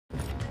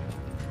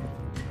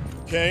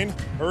Kane.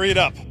 Hurry it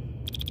up.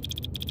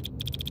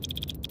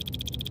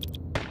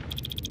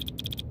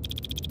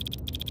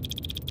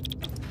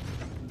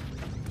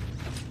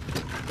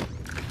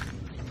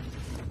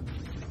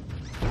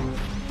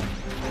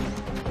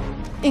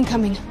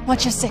 Incoming.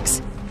 Watch your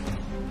 6.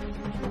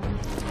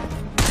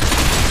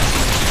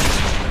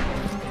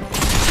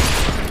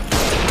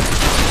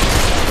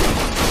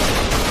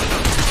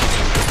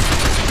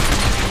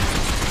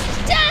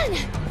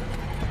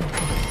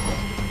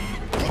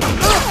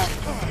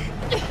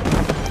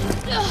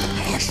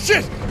 Oh,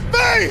 shit!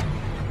 Faye!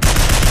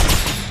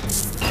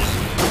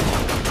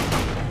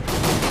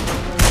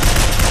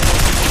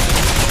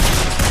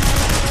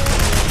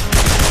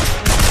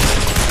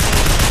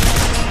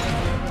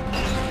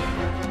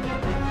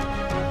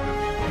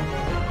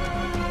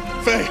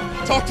 Faye,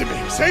 talk to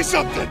me. Say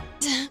something.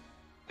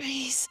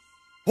 Please.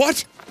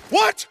 What?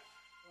 What?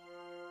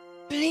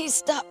 Please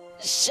stop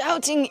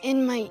shouting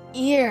in my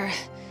ear.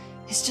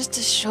 It's just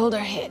a shoulder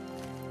hit.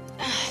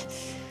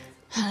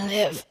 I'll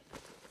live.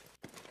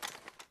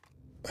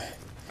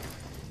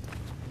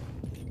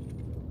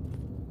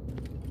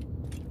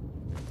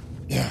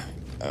 Yeah,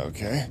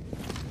 okay.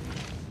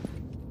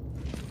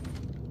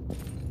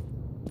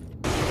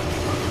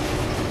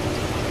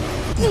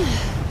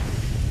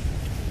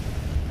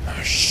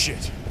 Oh,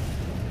 shit.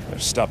 They're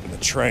stopping the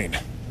train.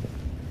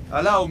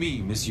 Allow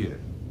me, monsieur.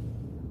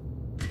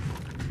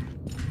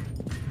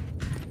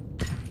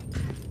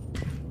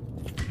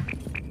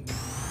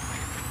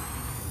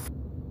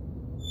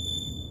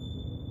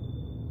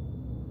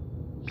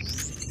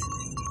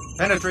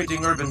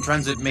 Penetrating urban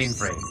transit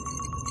mainframe.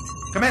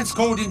 Commence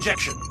code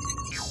injection.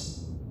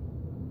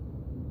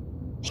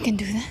 He can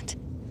do that?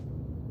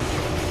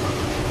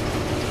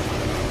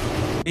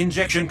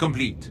 Injection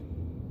complete.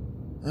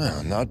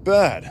 Oh, not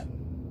bad.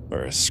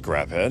 For a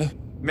scraphead.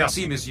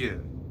 Merci,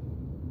 monsieur.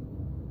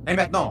 Et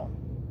maintenant,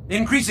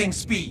 increasing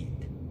speed.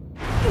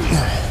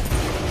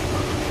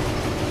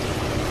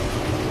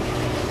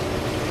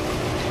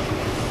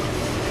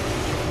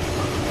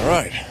 All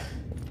right.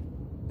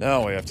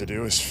 Now all we have to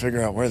do is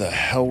figure out where the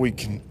hell we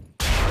can...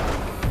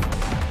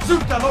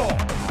 Zut alors!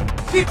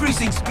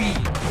 Decreasing speed.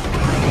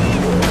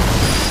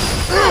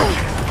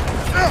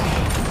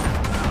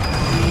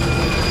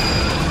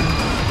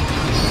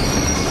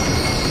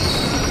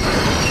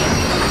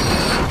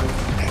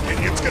 That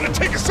idiot's gonna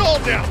take us all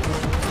down!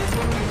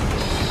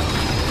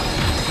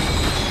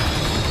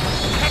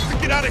 We have to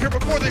get out of here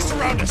before they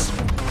surround us!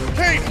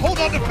 Kane, hold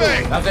on to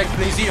Faye! Avec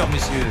plaisir,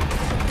 monsieur.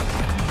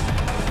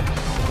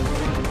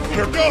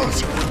 Here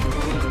goes!